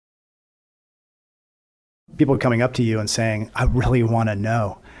People coming up to you and saying, I really want to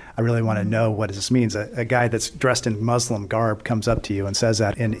know. I really want to know what this means. A guy that's dressed in Muslim garb comes up to you and says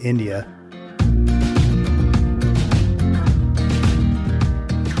that in India.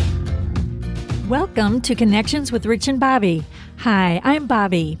 Welcome to Connections with Rich and Bobby. Hi, I'm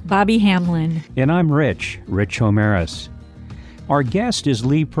Bobby Hamlin. And I'm Rich Homeris. Our guest is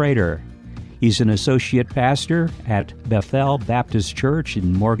Leigh Prater. He's an associate pastor at Beth-El Baptist Church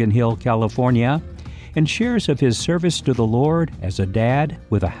in Morgan Hill, California, and shares of his service to the Lord as a dad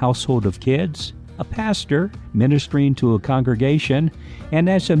with a household of kids, a pastor ministering to a congregation, and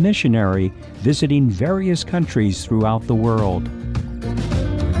as a missionary visiting various countries throughout the world.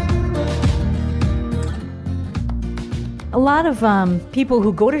 A lot of people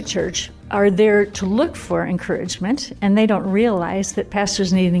who go to church are there to look for encouragement, and they don't realize that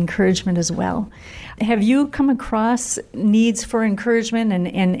pastors need encouragement as well. Have you come across needs for encouragement and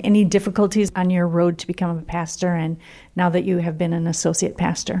any difficulties on your road to become a pastor, and now that you have been an associate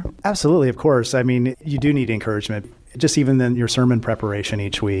pastor? Absolutely, of course. I mean, you do need encouragement. Just even in your sermon preparation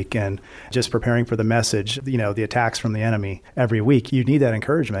each week and just preparing for the message, the attacks from the enemy every week, you need that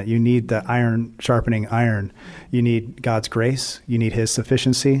encouragement. You need the iron sharpening iron. You need God's grace. You need His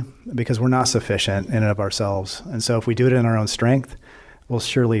sufficiency, because we're not sufficient in and of ourselves. And so if we do it in our own strength, we'll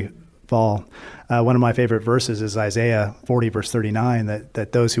surely fall. One of my favorite verses is Isaiah 40, verse 39,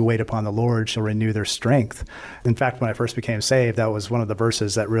 that those who wait upon the Lord shall renew their strength. In fact, when I first became saved, that was one of the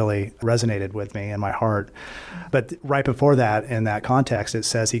verses that really resonated with me in my heart. But right before that, in that context, it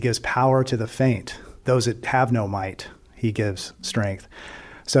says He gives power to the faint. Those that have no might, He gives strength.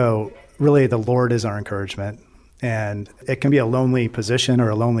 So really, the Lord is our encouragement. And it can be a lonely position or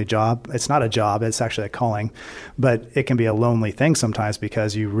a lonely job. It's not a job, it's actually a calling. But it can be a lonely thing sometimes,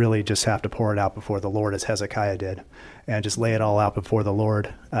 because you really just have to pour it out before the Lord, as Hezekiah did, and just lay it all out before the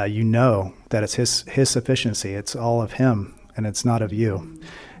Lord. You know that it's His sufficiency. It's all of Him, and it's not of you.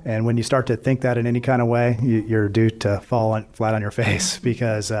 And when you start to think that in any kind of way, you're due to fall flat on your face,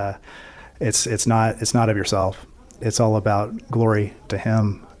 because it's not of yourself. It's all about glory to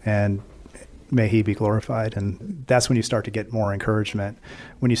Him, and may He be glorified. And that's when you start to get more encouragement,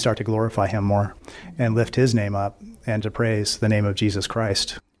 when you start to glorify Him more and lift His name up and to praise the name of Jesus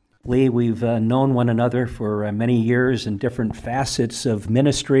Christ. Leigh, we've known one another for many years in different facets of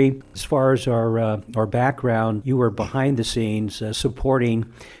ministry. As far as our background, you were behind the scenes supporting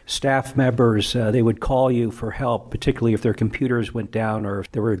staff members. They would call you for help, particularly if their computers went down or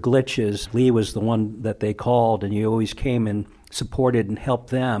if there were glitches. Leigh was the one that they called, and you always came and supported and helped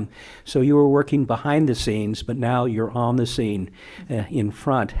them. So you were working behind the scenes, but now you're on the scene in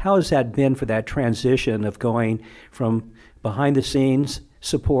front. How has that been for that transition of going from behind the scenes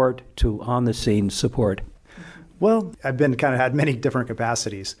support to on the scene support? Well, I've had many different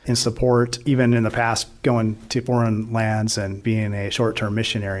capacities in support, even in the past, going to foreign lands and being a short-term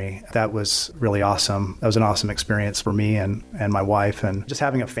missionary. That was really awesome. That was an awesome experience for me and my wife, and just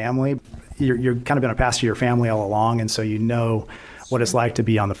having a family. You're kind of been a pastor to your family all along, and so you know what it's like to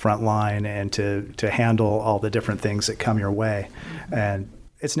be on the front line and to handle all the different things that come your way. And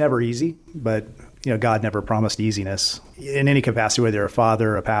it's never easy, but God never promised easiness. In any capacity, whether you're a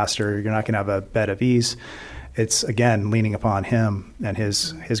father or a pastor, you're not going to have a bed of ease. It's, again, leaning upon Him and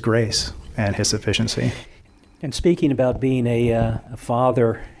His grace and His sufficiency. And speaking about being a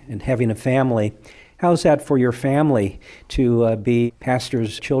father and having a family, how's that for your family to be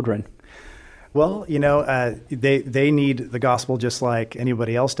pastor's children? Well, they need the gospel just like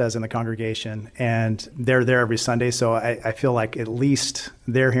anybody else does in the congregation, and they're there every Sunday, so I feel like at least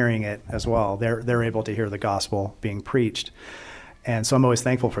they're hearing it as well. They're able to hear the gospel being preached. And so I'm always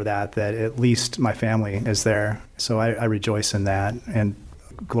thankful for that at least my family is there. So I rejoice in that, and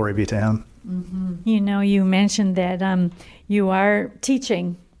glory be to Him. Mm-hmm. You mentioned that you are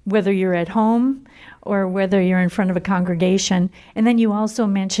teaching, whether you're at home or whether you're in front of a congregation. And then you also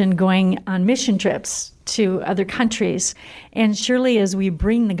mentioned going on mission trips to other countries. And surely as we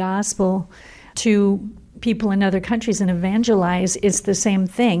bring the gospel to people in other countries and evangelize, it's the same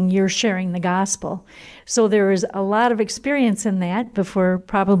thing. You're sharing the gospel. So there is a lot of experience in that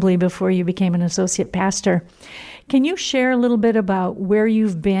probably before you became an associate pastor. Can you share a little bit about where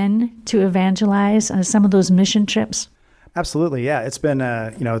you've been to evangelize on some of those mission trips? Absolutely, yeah. It's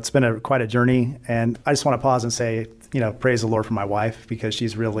been quite a journey, and I just want to pause and say, praise the Lord for my wife, because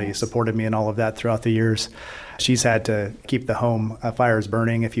she's really supported me in all of that throughout the years. She's had to keep the home fires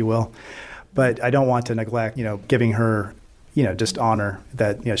burning, if you will, but I don't want to neglect, giving her, just honor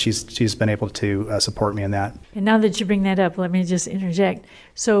that she's been able to support me in that. And now that you bring that up, let me just interject.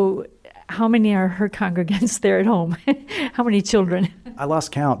 So, how many are her congregants there at home? How many children? I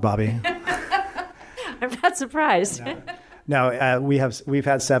lost count, Bobby. I'm not surprised. No, we've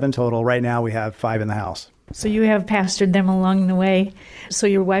had 7 total. Right now we have 5 in the house. So you have pastored them along the way. So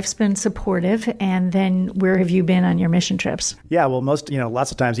your wife's been supportive, and then where have you been on your mission trips? Yeah, well,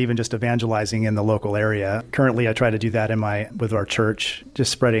 lots of times even just evangelizing in the local area. Currently, I try to do that with our church,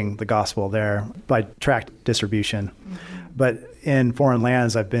 just spreading the gospel there by tract distribution. Mm-hmm. But in foreign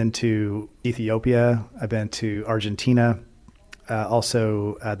lands, I've been to Ethiopia, I've been to Argentina,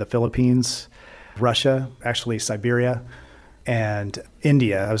 also the Philippines, Russia, actually Siberia, and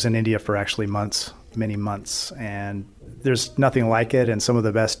India. I was in India for actually many months, and there's nothing like it. And some of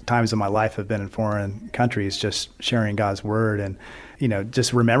the best times of my life have been in foreign countries, just sharing God's word and,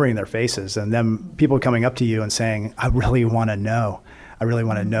 just remembering their faces and them, people coming up to you and saying, I really want to know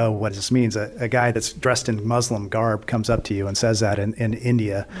what this means. A guy that's dressed in Muslim garb comes up to you and says that in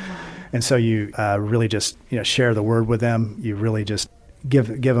India. And so you really just, share the word with them. You really just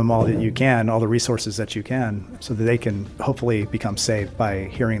give them all that you can, all the resources that you can, so that they can hopefully become saved by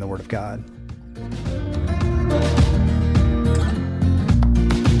hearing the word of God.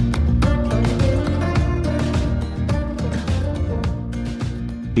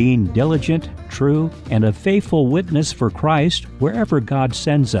 Being diligent, true, and a faithful witness for Christ wherever God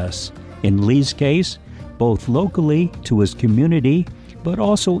sends us. In Leigh's case, both locally to his community, but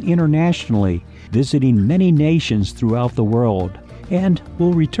also internationally, visiting many nations throughout the world. And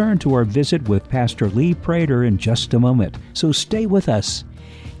we'll return to our visit with Pastor Leigh Prater in just a moment, so stay with us.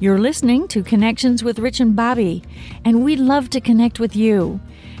 You're listening to Connections with Rich and Bobby, and we'd love to connect with you.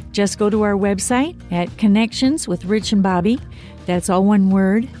 Just go to our website at Connections with Rich and Bobby. That's all one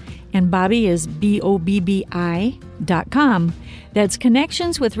word, and Bobby is BOBBI.com. That's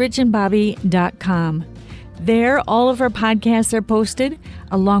connectionswithrichandbobby.com. There, all of our podcasts are posted,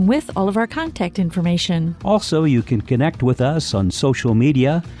 along with all of our contact information. Also, you can connect with us on social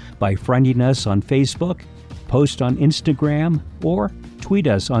media by friending us on Facebook, post on Instagram, or tweet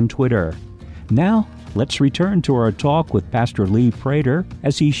us on Twitter. Now, let's return to our talk with Pastor Leigh Prater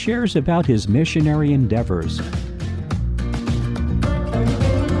as he shares about his missionary endeavors.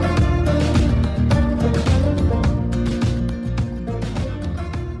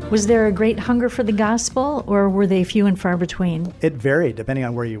 Was there a great hunger for the gospel, or were they few and far between? It varied depending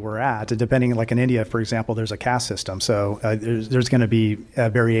on where you were at. Depending, like in India, for example, there's a caste system. So there's going to be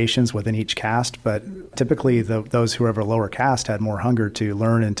variations within each caste, but typically those who are of a lower caste had more hunger to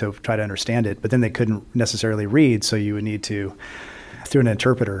learn and to try to understand it, but then they couldn't necessarily read, so you would need to, through an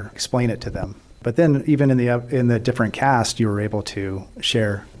interpreter, explain it to them. But then even in the different caste, you were able to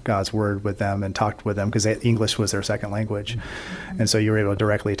share God's word with them and talk with them because English was their second language. And so you were able to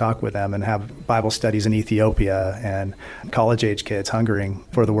directly talk with them and have Bible studies in Ethiopia and college-age kids hungering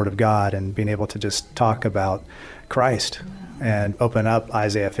for the word of God and being able to just talk about Christ and open up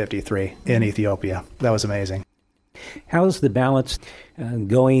Isaiah 53 in Ethiopia. That was amazing. How's the balance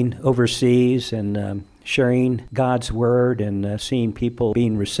going overseas and sharing God's word and seeing people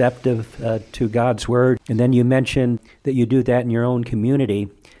being receptive to God's word? And then you mentioned that you do that in your own community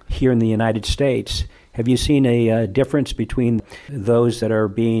here in the United States. Have you seen a difference between those that are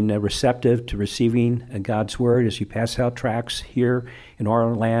being receptive to receiving God's word as you pass out tracts here in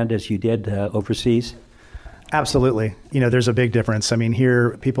our land as you did overseas? Absolutely. There's a big difference. I mean,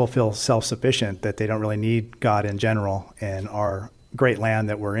 here people feel self-sufficient, that they don't really need God in general in our great land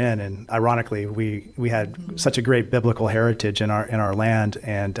that we're in. And ironically, we had such a great biblical heritage in our land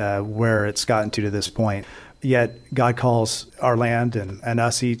and where it's gotten to this point. Yet God calls our land and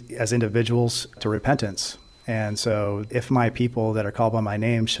us as individuals to repentance. And so if my people that are called by my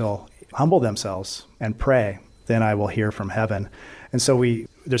name shall humble themselves and pray, then I will hear from heaven. And so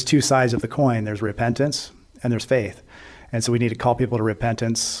there's two sides of the coin. There's repentance and there's faith. And so we need to call people to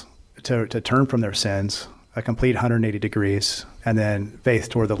repentance, to turn from their sins, a complete 180 degrees, and then faith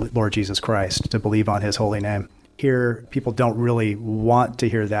toward the Lord Jesus Christ, to believe on his holy name. Here, people don't really want to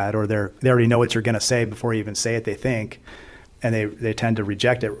hear that, or they already know what you're going to say before you even say it, they think, and they tend to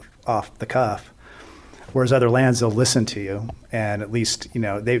reject it off the cuff. Whereas other lands, they'll listen to you, and at least,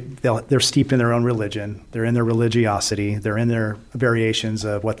 they're steeped in their own religion. They're in their religiosity. They're in their variations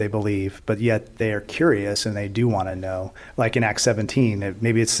of what they believe, but yet they are curious and they do want to know. Like in Acts 17,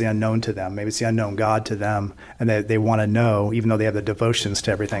 maybe it's the unknown to them. Maybe it's the unknown God to them, and they want to know, even though they have the devotions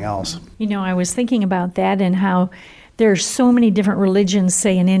to everything else. I was thinking about that and how there are so many different religions,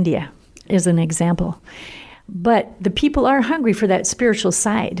 say in India, as an example. But the people are hungry for that spiritual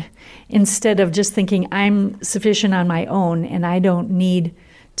side instead of just thinking, I'm sufficient on my own and I don't need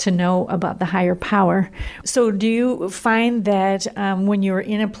to know about the higher power. So do you find that when you're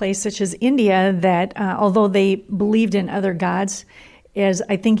in a place such as India that although they believed in other gods, as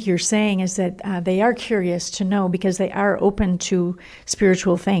I think you're saying, is that they are curious to know because they are open to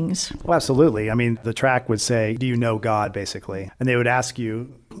spiritual things. Well, absolutely. I mean, the track would say, do you know God, basically? And they would ask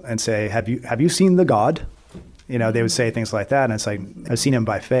you and say, have you seen the God? They would say things like that. And it's like, I've seen him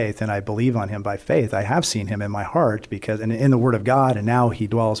by faith and I believe on him by faith. I have seen him in my heart and in the Word of God, and now he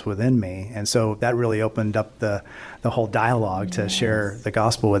dwells within me. And so that really opened up the whole dialogue to share the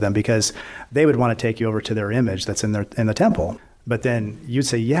gospel with them, because they would want to take you over to their image that's in the temple. But then you'd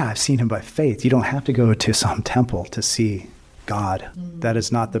say, yeah, I've seen him by faith. You don't have to go to some temple to see God. That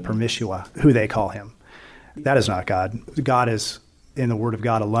is not the Permishua, who they call him. That is not God. God is in the Word of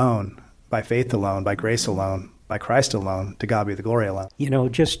God alone, by faith alone, by grace alone, by Christ alone. To God be the glory alone.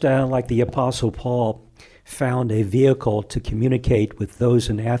 Just like the Apostle Paul found a vehicle to communicate with those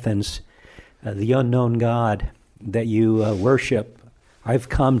in Athens, the unknown God that you worship, I've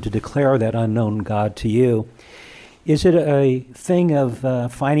come to declare that unknown God to you. Is it a thing of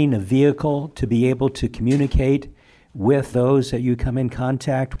finding a vehicle to be able to communicate with those that you come in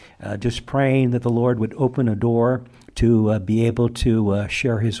contact, just praying that the Lord would open a door to be able to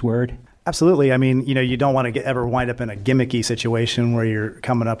share his word? Absolutely. I mean, you don't want to ever wind up in a gimmicky situation where you're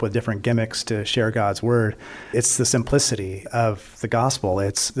coming up with different gimmicks to share God's word. It's the simplicity of the gospel.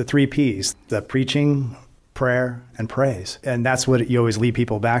 It's the 3 Ps, the preaching, prayer, and praise. And that's what you always lead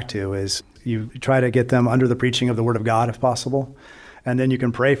people back to, is you try to get them under the preaching of the Word of God if possible, and then you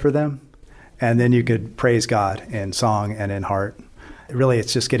can pray for them, and then you could praise God in song and in heart. Really,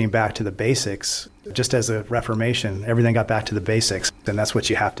 it's just getting back to the basics. Just as a Reformation, everything got back to the basics, and that's what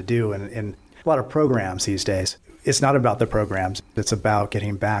you have to do in a lot of programs these days. It's not about the programs. It's about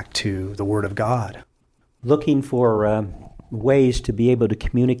getting back to the Word of God. Looking for ways to be able to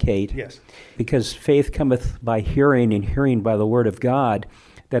communicate. Yes. Because faith cometh by hearing, and hearing by the Word of God,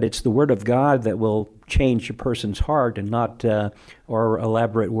 that it's the Word of God that will change a person's heart and not or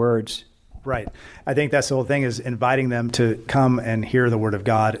elaborate words. Right. I think that's the whole thing, is inviting them to come and hear the Word of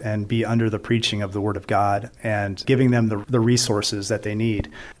God and be under the preaching of the Word of God, and giving them the resources that they need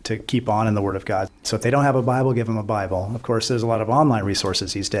to keep on in the Word of God. So if they don't have a Bible, give them a Bible. Of course, there's a lot of online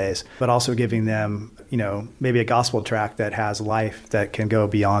resources these days, but also giving them, maybe a gospel tract that has life that can go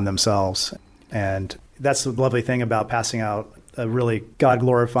beyond themselves. And that's the lovely thing about passing out a really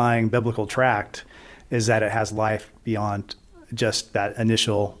God-glorifying biblical tract, is that it has life beyond just that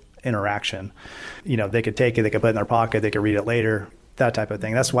initial interaction. They could take it, they could put it in their pocket, they could read it later, that type of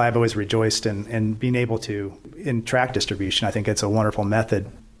thing. That's why I've always rejoiced in being able to, in tract distribution, I think it's a wonderful method.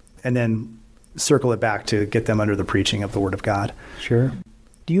 And then circle it back to get them under the preaching of the Word of God. Sure.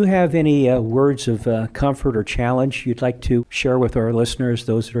 Do you have any words of comfort or challenge you'd like to share with our listeners,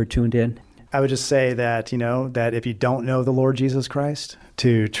 those that are tuned in? I would just say that, that if you don't know the Lord Jesus Christ,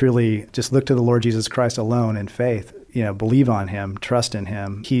 to truly just look to the Lord Jesus Christ alone in faith, believe on him, trust in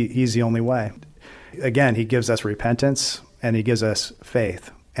him. He's the only way. Again, he gives us repentance and he gives us faith,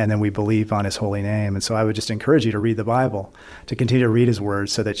 and then we believe on his holy name. And so I would just encourage you to read the Bible, to continue to read his word,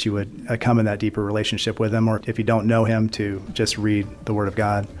 so that you would come in that deeper relationship with him, or if you don't know him, to just read the Word of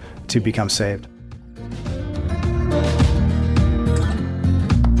God to become saved.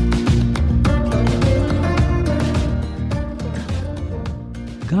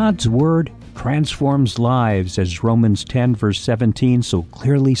 God's Word transforms lives, as Romans 10 verse 17 so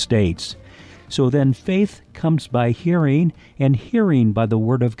clearly states. So then faith comes by hearing, and hearing by the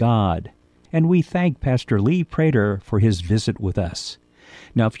Word of God. And we thank Pastor Leigh Prater for his visit with us.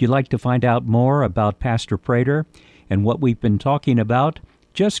 Now, if you'd like to find out more about Pastor Prater and what we've been talking about,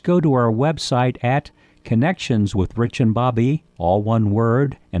 just go to our website at Connections with Rich and Bobby, all one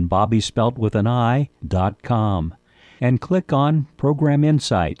word, and Bobby spelt with an I.com, and click on Program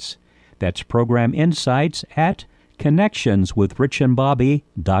Insights. That's Program Insights at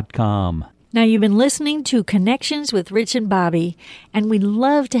connectionswithrichandbobby.com. Now, you've been listening to Connections with Rich and Bobby, and we'd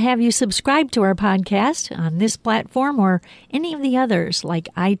love to have you subscribe to our podcast on this platform or any of the others like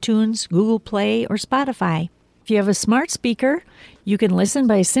iTunes, Google Play, or Spotify. If you have a smart speaker, you can listen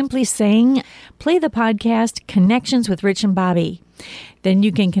by simply saying, play the podcast Connections with Rich and Bobby. Then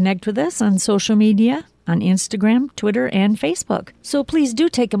you can connect with us on social media, on Instagram, Twitter, and Facebook. So please do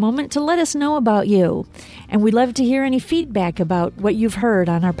take a moment to let us know about you. And we'd love to hear any feedback about what you've heard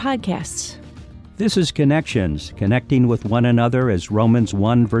on our podcasts. This is Connections, connecting with one another, as Romans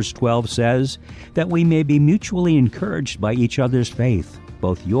 1 verse 12 says, that we may be mutually encouraged by each other's faith,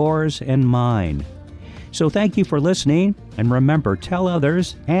 both yours and mine. So thank you for listening, and remember, tell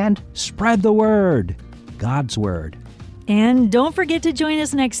others and spread the word, God's Word. And don't forget to join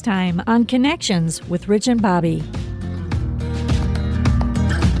us next time on Connections with Rich and Bobby.